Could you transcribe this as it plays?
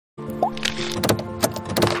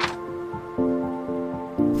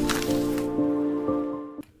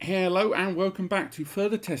Hello and welcome back to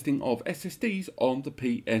further testing of SSDs on the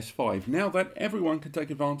PS5. Now that everyone can take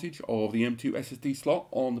advantage of the M.2 SSD slot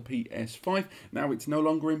on the PS5, now it's no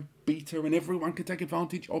longer in beta and everyone can take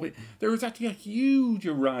advantage of it. There is actually a huge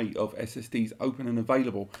array of SSDs open and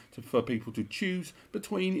available for people to choose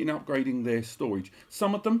between in upgrading their storage.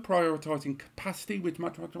 Some of them prioritising capacity with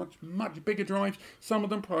much bigger drives, some of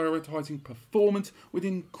them prioritising performance with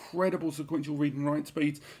incredible sequential read and write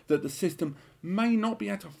speeds that the system may not be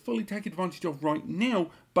able to fully take advantage of right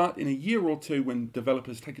now, but in a year or two when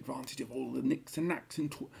developers take advantage of all the nicks and knacks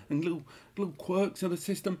and little quirks of the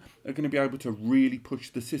system, are going to be able to really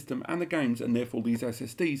push the system and the games and therefore these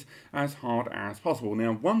SSDs as hard as possible.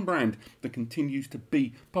 Now, one brand that continues to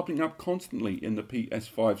be popping up constantly in the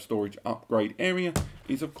PS5 storage upgrade area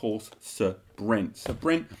is of course Sabrent.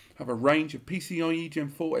 Sabrent have a range of PCIe Gen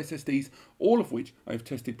 4 SSDs, all of which I've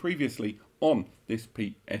tested previously on this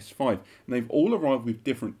PS5. And they've all arrived with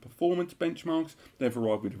different performance benchmarks, they've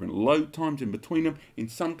arrived with different load times in between them. In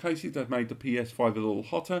some cases they've made the PS5 a little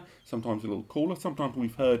hotter, sometimes a little cooler, sometimes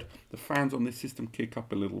we've heard the fans on this system kick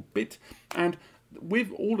up a little bit. And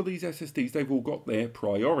with all of these SSDs, they've all got their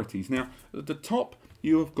priorities. Now, at the top,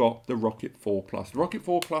 you have got the Rocket 4 Plus. The Rocket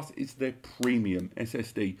 4 Plus is their premium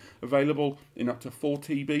SSD, available in up to 4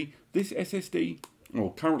 TB. This SSD, well,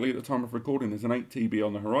 currently at the time of recording, there's an 8 TB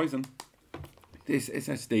on the horizon. This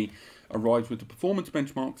SSD arrives with the performance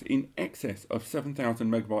benchmarks in excess of 7,000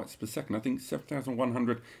 megabytes per second. I think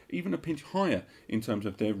 7,100, even a pinch higher in terms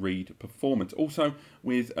of their read performance. Also,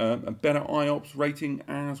 with a better IOPS rating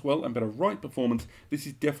as well and better write performance, this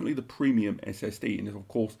is definitely the premium SSD and is of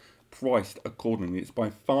course priced accordingly. It's by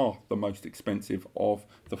far the most expensive of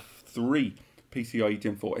the three PCIe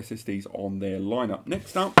Gen 4 SSDs on their lineup.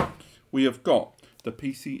 Next up, we have got the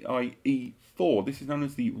PCIe 4. This is known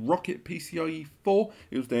as the Rocket PCIe 4.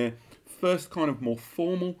 It was their first kind of more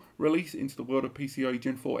formal release into the world of PCIe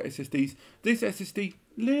Gen 4 SSDs. This SSD,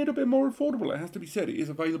 a little bit more affordable, it has to be said. It is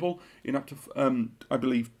available in up to, I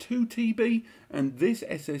believe, 2 TB. And this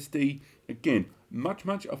SSD, again, much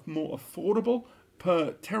more affordable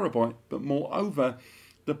per terabyte, but moreover,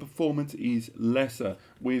 the performance is lesser,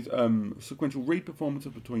 with sequential read performance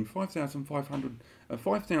of between 5,000 and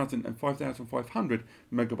 5,500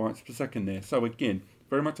 megabytes per second there. So again,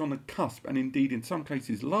 very much on the cusp, and indeed in some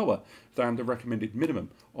cases lower than the recommended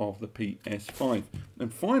minimum of the PS5.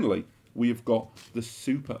 And finally, we have got the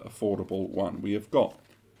super affordable one. We have got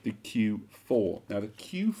the Q4. Now the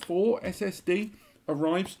Q4 SSD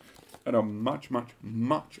arrives at a much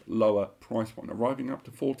lower price point, arriving up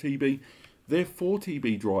to 4 TB. Their 4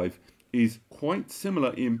 TB drive is quite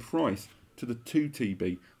similar in price to the 2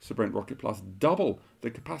 TB Sabrent Rocket Plus, double the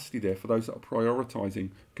capacity there for those that are prioritising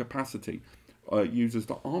capacity. Users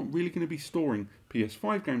that aren't really going to be storing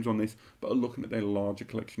PS5 games on this, but are looking at their larger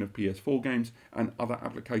collection of PS4 games and other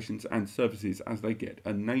applications and services as they get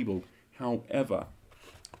enabled. However,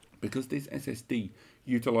 because this SSD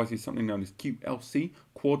utilises something known as QLC,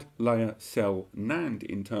 Quad Layer Cell NAND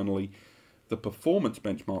internally, the performance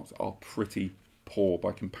benchmarks are pretty poor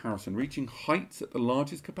by comparison, reaching heights at the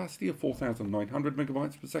largest capacity of 4,900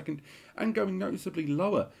 megabytes per second and going noticeably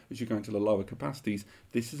lower as you go into the lower capacities.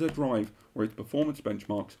 This is a drive where its performance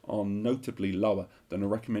benchmarks are notably lower than a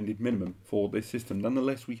recommended minimum for this system.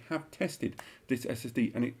 Nonetheless, we have tested this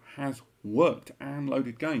SSD and it has worked and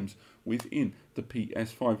loaded games within the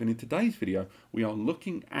PS5. And in today's video, we are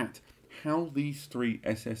looking at how these three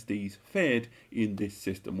SSDs fared in this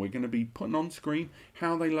system. We're going to be putting on screen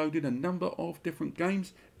how they loaded a number of different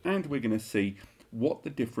games, and we're going to see what the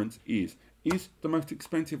difference is. Is the most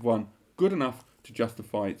expensive one good enough to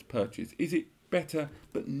justify its purchase? Is it better,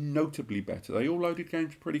 but notably better? They all loaded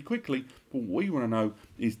games pretty quickly, but what we want to know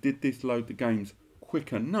is, did this load the games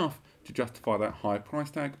quick enough to justify that higher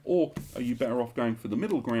price tag, or are you better off going for the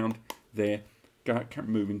middle ground there,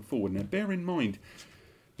 moving forward? Now bear in mind,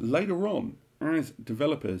 later on, as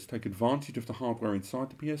developers take advantage of the hardware inside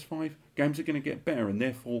the PS5, games are going to get better, and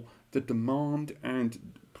therefore the demand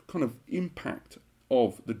and kind of impact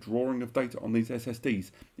of the drawing of data on these SSDs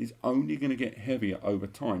is only going to get heavier over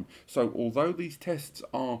time. So although these tests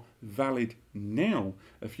are valid now,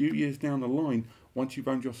 a few years down the line, once you've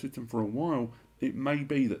owned your system for a while, it may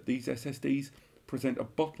be that these SSDs present a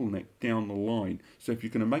bottleneck down the line. So if you're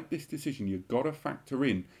going to make this decision, you've got to factor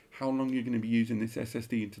in how long you're going to be using this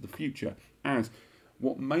SSD into the future, as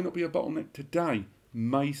what may not be a bottleneck today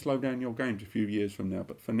may slow down your games a few years from now.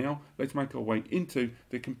 But for now, let's make our way into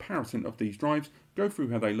the comparison of these drives, go through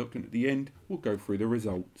how they look, and at the end, we'll go through the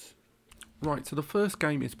results. Right, so the first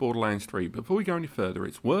game is Borderlands 3. Before we go any further,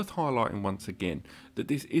 it's worth highlighting once again that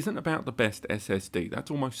this isn't about the best SSD. That's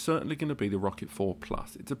almost certainly going to be the Rocket 4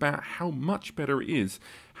 Plus. It's about how much better it is,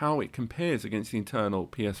 how it compares against the internal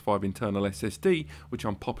PS5 internal SSD, which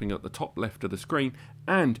I'm popping at the top left of the screen,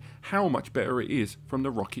 and how much better it is from the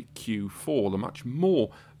Rocket Q4, the much more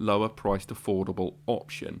lower priced affordable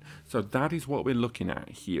option. So that is what we're looking at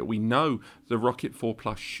here. We know the Rocket 4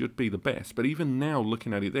 Plus should be the best, but even now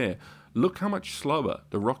looking at it there, look how much slower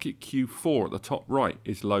the Rocket Q4 at the top right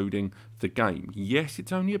is loading the game. Yes,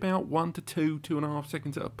 it's only about 1 to 2.5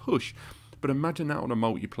 seconds at a push, but imagine that on a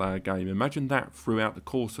multiplayer game. Imagine that throughout the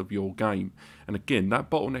course of your game. And again, that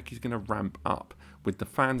bottleneck is going to ramp up with the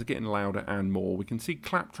fans getting louder and more. We can see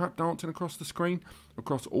Claptrap dancing across the screen,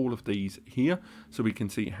 across all of these here, so we can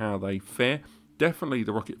see how they fare. Definitely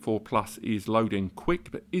the Rocket 4 Plus is loading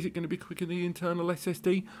quick, but is it going to be quicker than the internal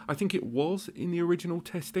SSD? I think it was in the original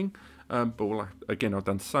testing, but again, I've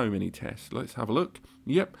done so many tests. Let's have a look.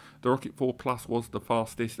 Yep, the Rocket 4 Plus was the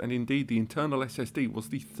fastest, and indeed the internal SSD was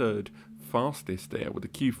the third fastest there, with the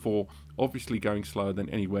Q4 obviously going slower than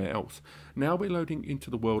anywhere else. Now we're loading into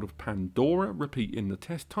the world of Pandora, repeating the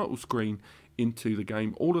test title screen into the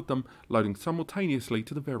game, all of them loading simultaneously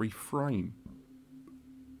to the very frame.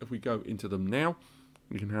 If we go into them now,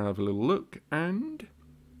 we can have a little look, and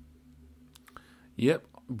yep,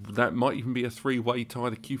 that might even be a three-way tie.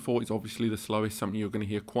 The Q4 is obviously the slowest, something you're going to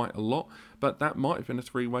hear quite a lot, but that might have been a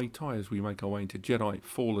three-way tie as we make our way into Jedi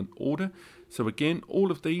Fallen Order. So again, all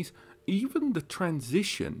of these, even the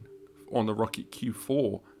transition on the Rocket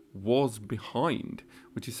Q4 was behind,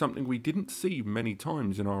 which is something we didn't see many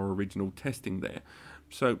times in our original testing there.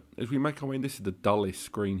 So as we make our way in, this is the dullest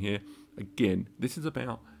screen here. Again, this is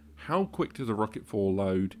about how quick does a Rocket 4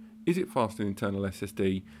 load? Is it faster than internal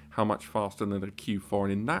SSD? How much faster than the Q4?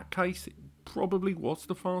 And in that case, it probably was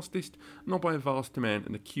the fastest, not by a vast amount,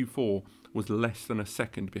 and the Q4 was less than a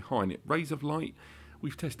second behind it. Rays of Light,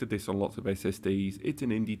 we've tested this on lots of SSDs. It's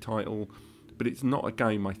an indie title, but it's not a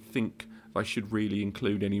game I think I should really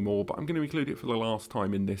include anymore, but I'm going to include it for the last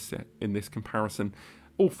time in this comparison.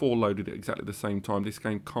 All four loaded at exactly the same time. This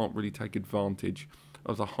game can't really take advantage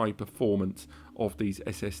of the high performance of these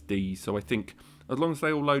SSDs. So I think as long as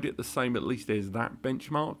they all load it the same, at least there's that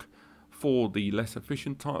benchmark. For the less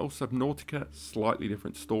efficient title, Subnautica, slightly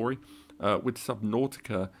different story. With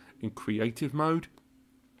Subnautica in creative mode,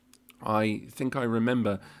 I think I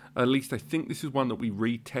remember, at least I think this is one that we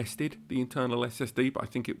retested, the internal SSD, but I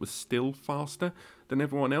think it was still faster than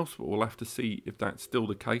everyone else, but we'll have to see if that's still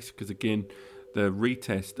the case, because again, the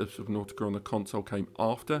retest of Subnautica on the console came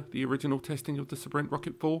after the original testing of the Sabrent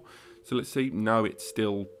Rocket 4. So let's see. No, it's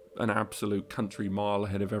still an absolute country mile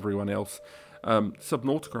ahead of everyone else.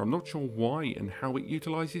 Subnautica, I'm not sure why and how it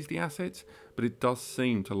utilises the assets, but it does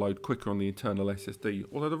seem to load quicker on the internal SSD,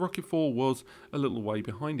 although the Rocket 4 was a little way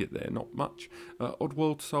behind it there, not much.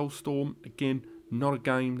 Oddworld Soulstorm, again, not a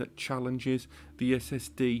game that challenges the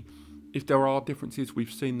SSD. If there are differences,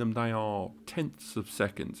 we've seen them, they are tenths of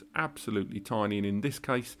seconds, absolutely tiny, and in this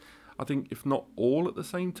case, I think if not all at the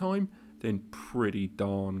same time, then pretty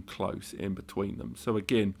darn close in between them. So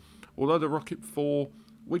again, although the Rocket 4,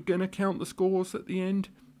 we're going to count the scores at the end,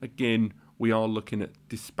 again, we are looking at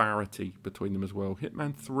disparity between them as well.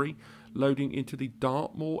 Hitman 3 loading into the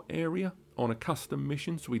Dartmoor area on a custom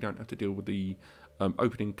mission, so we don't have to deal with the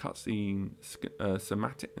opening cutscene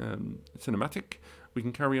cinematic. We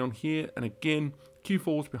can carry on here, and again,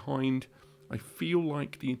 Q4's behind. I feel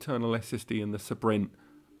like the internal SSD and the Sabrent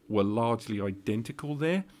were largely identical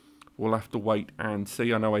there. We'll have to wait and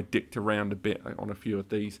see. I know I dicked around a bit on a few of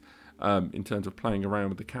these in terms of playing around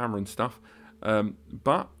with the camera and stuff.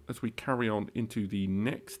 But as we carry on into the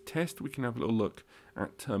next test, we can have a little look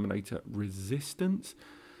at Terminator Resistance.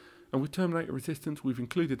 And with Terminator Resistance, we've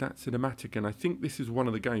included that cinematic, and I think this is one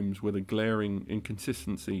of the games where the glaring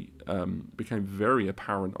inconsistency became very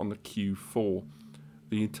apparent on the Q4.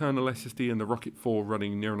 The internal SSD and the Rocket 4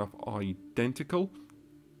 running near enough identical,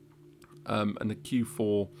 and the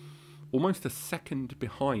Q4 almost a second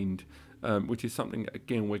behind, which is something,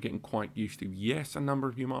 again, we're getting quite used to. Yes, a number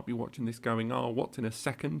of you might be watching this going, oh, what's in a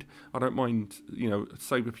second? I don't mind, you know,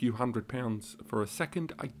 save a few £100 for a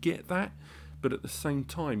second. I get that, but at the same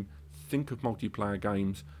time, think of multiplayer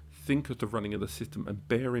games, think of the running of the system, and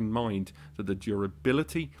bear in mind that the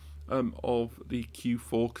durability of the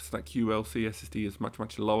Q4, because that QLC SSD is much,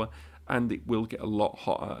 much lower, and it will get a lot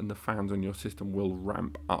hotter, and the fans on your system will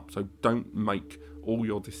ramp up. So don't make all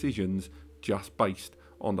your decisions just based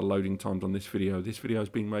on the loading times on this video. This video is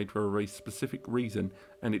being made for a very specific reason,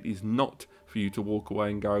 and it is not for you to walk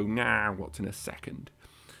away and go, nah, what's in a second?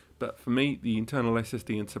 But for me, the internal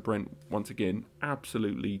SSD and Sabrent, once again,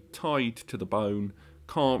 absolutely tied to the bone.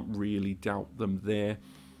 Can't really doubt them there.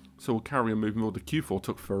 So we'll carry on moving on. The Q4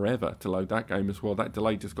 took forever to load that game as well. That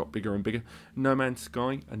delay just got bigger and bigger. No Man's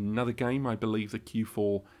Sky, another game I believe the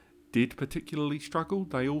Q4 did particularly struggle.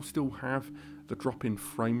 They all still have the drop in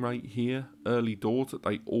frame rate here, early doors, that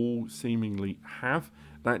they all seemingly have.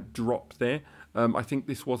 That drop there. I think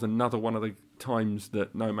this was another one of the times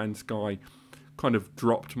that No Man's Sky kind of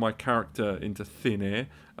dropped my character into thin air.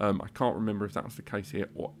 I can't remember if that was the case here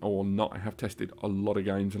or not. I have tested a lot of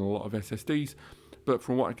games and a lot of SSDs. But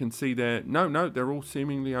from what I can see there, no, they're all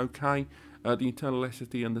seemingly okay. The internal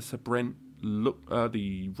SSD and the Sabrent,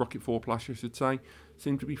 the Rocket 4 Plus, I should say,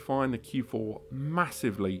 seem to be fine. The Q4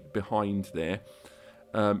 massively behind there.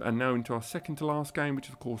 And now into our second to last game, which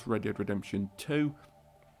is of course Red Dead Redemption 2.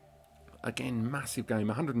 Again, massive game,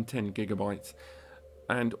 110 gigabytes.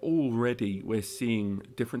 And already we're seeing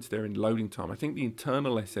difference there in loading time. I think the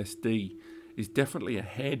internal SSD is definitely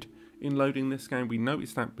ahead in loading this game. We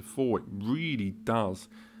noticed that before. It really does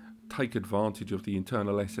take advantage of the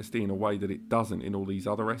internal SSD in a way that it doesn't in all these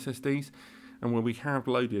other SSDs. And when we have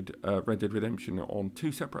loaded Red Dead Redemption on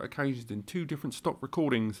 2 separate occasions in 2 different stock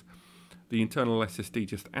recordings, the internal SSD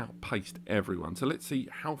just outpaced everyone. So let's see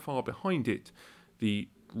how far behind it the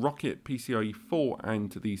Rocket PCIe 4 and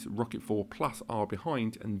these Rocket 4 Plus are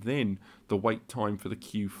behind, and then the wait time for the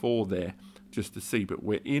Q4 there, just to see. But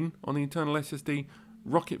we're in on the internal SSD.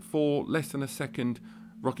 Rocket 4, less than a second.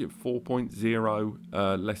 Rocket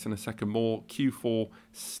 4.0, less than a second more. Q4,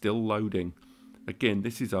 still loading. Again,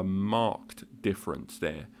 this is a marked difference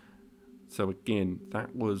there. So again,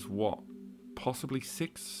 that was what? Possibly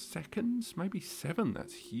 6 seconds? Maybe 7.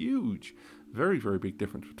 That's huge. Very, very big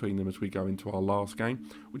difference between them as we go into our last game,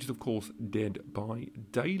 which is, of course, Dead by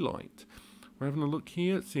Daylight. We're having a look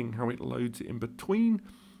here, seeing how it loads in between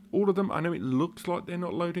all of them. I know it looks like they're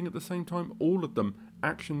not loading at the same time. All of them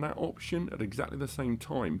action that option at exactly the same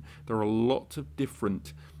time. There are lots of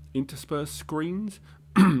different interspersed screens,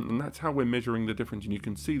 and that's how we're measuring the difference. And you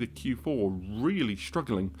can see the Q4 really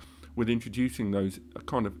struggling with introducing those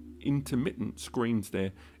kind of intermittent screens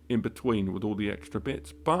there in between with all the extra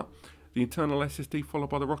bits. But the internal SSD followed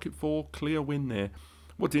by the Rocket 4, clear win there.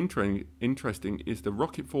 What's interesting is the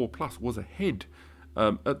Rocket 4 Plus was ahead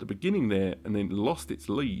at the beginning there and then lost its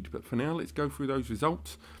lead. But for now, let's go through those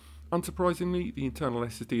results. Unsurprisingly, the internal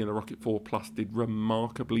SSD and the Rocket 4 Plus did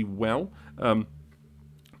remarkably well.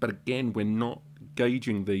 But again, we're not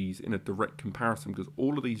gauging these in a direct comparison because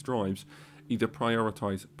all of these drives either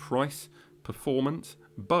prioritize price, performance,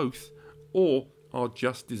 both, or are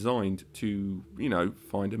just designed to,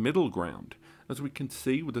 find a middle ground. As we can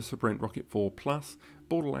see with the Sabrent Rocket 4 Plus,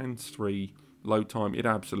 Borderlands 3 load time, it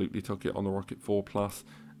absolutely took it on the Rocket 4 Plus.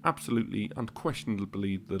 Absolutely,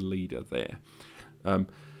 unquestionably the leader there.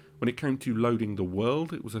 When it came to loading the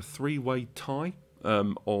world, it was a 3-way tie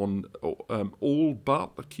on all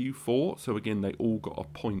but the Q4. So again, they all got a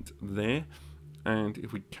point there. And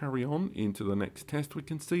if we carry on into the next test, we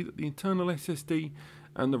can see that the internal SSD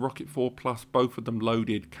and the Rocket 4 Plus, both of them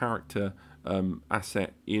loaded character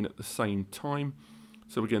asset in at the same time.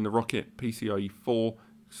 So again, the Rocket PCIe 4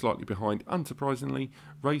 slightly behind, unsurprisingly.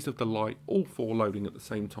 Rays of the Light, all 4 loading at the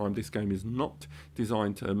same time. This game is not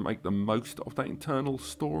designed to make the most of that internal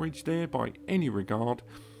storage there by any regard.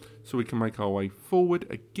 So we can make our way forward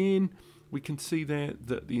again. We can see there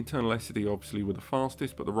that the internal SSD obviously were the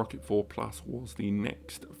fastest, but the Rocket 4 Plus was the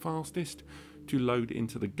next fastest to load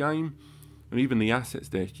into the game. And even the assets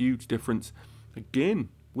there, huge difference. Again,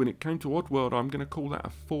 when it came to Oddworld, I'm going to call that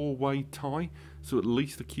a 4-way tie. So at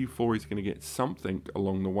least the Q4 is going to get something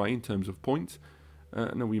along the way in terms of points.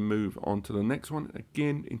 And then we move on to the next one.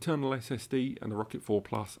 Again, internal SSD and the Rocket 4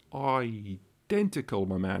 Plus, identical,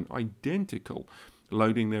 my man, identical.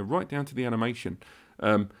 Loading there right down to the animation.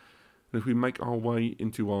 And if we make our way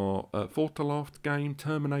into our fourth to last game,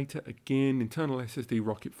 Terminator, again, internal SSD,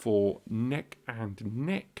 Rocket 4, neck and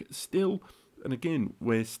neck still. And again,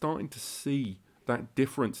 we're starting to see that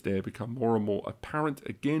difference there become more and more apparent.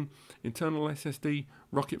 Again, internal SSD,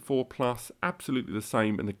 Rocket 4 Plus, absolutely the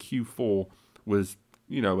same, and the Q4 was,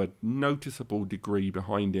 a noticeable degree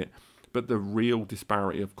behind it. But the real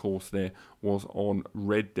disparity, of course, there was on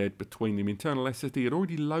Red Dead between them. Internal SSD had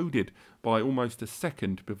already loaded by almost a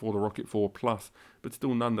second before the Rocket 4 Plus, but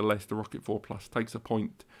still nonetheless, the Rocket 4 Plus takes a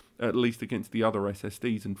point, at least against the other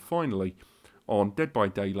SSDs. And finally, on Dead by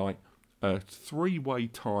Daylight, a 3-way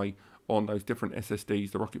tie on those different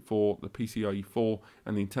SSDs, the Rocket 4, the PCIe 4,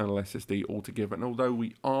 and the internal SSD altogether. And although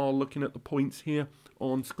we are looking at the points here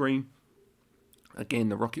on screen, again,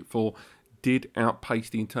 the Rocket 4 did outpace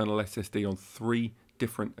the internal SSD on 3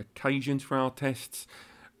 different occasions for our tests.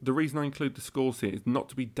 The reason I include the scores here is not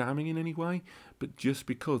to be damning in any way, but just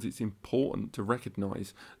because it's important to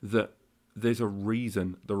recognise that there's a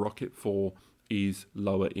reason the Rocket 4 is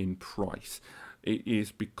lower in price. It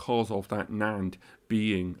is because of that NAND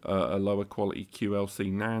being a lower quality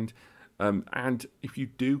QLC NAND. And if you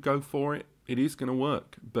do go for it, it is going to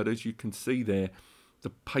work. But as you can see there, the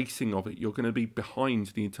pacing of it, you're going to be behind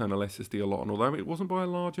the internal SSD a lot. And although it wasn't by a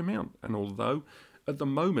large amount, and although at the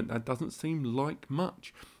moment that doesn't seem like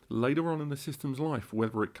much, later on in the system's life,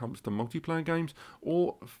 whether it comes to multiplayer games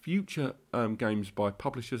or future games by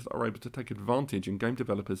publishers that are able to take advantage and game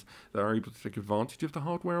developers that are able to take advantage of the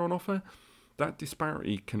hardware on offer, that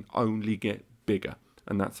disparity can only get bigger.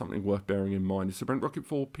 And that's something worth bearing in mind. The Sabrent Rocket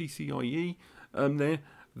 4 PCIe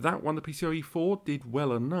that one, the PCIe 4, did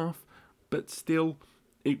well enough, but still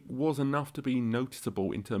it was enough to be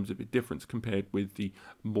noticeable in terms of a difference compared with the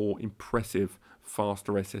more impressive,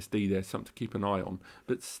 faster SSD. There's something to keep an eye on.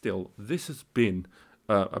 But still, this has been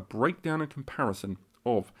a breakdown and comparison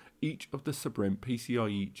of each of the Sabrent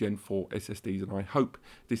PCIe Gen 4 SSDs, and I hope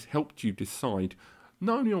this helped you decide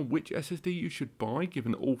not only on which SSD you should buy,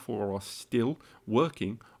 given that all four are still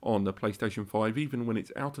working on the PlayStation 5, even when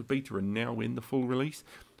it's out of beta and now in the full release,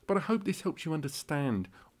 but I hope this helps you understand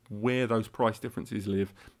where those price differences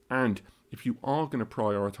live, and if you are going to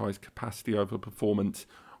prioritise capacity over performance,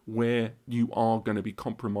 where you are going to be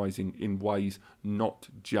compromising in ways not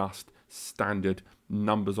just standard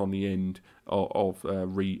numbers on the end of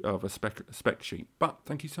a spec sheet. But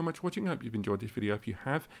thank you so much for watching. I hope you've enjoyed this video. If you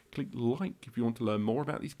have, click like if you want to learn more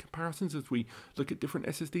about these comparisons as we look at different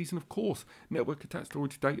SSDs, and of course network attached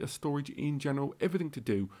storage, data storage in general, everything to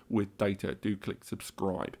do with data. Do click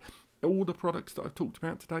subscribe. All the products that I've talked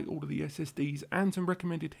about today, all of the SSDs and some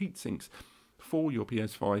recommended heatsinks for your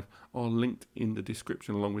PS5 are linked in the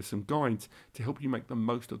description, along with some guides to help you make the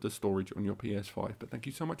most of the storage on your PS5. But thank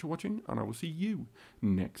you so much for watching, and I will see you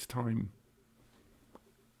next time.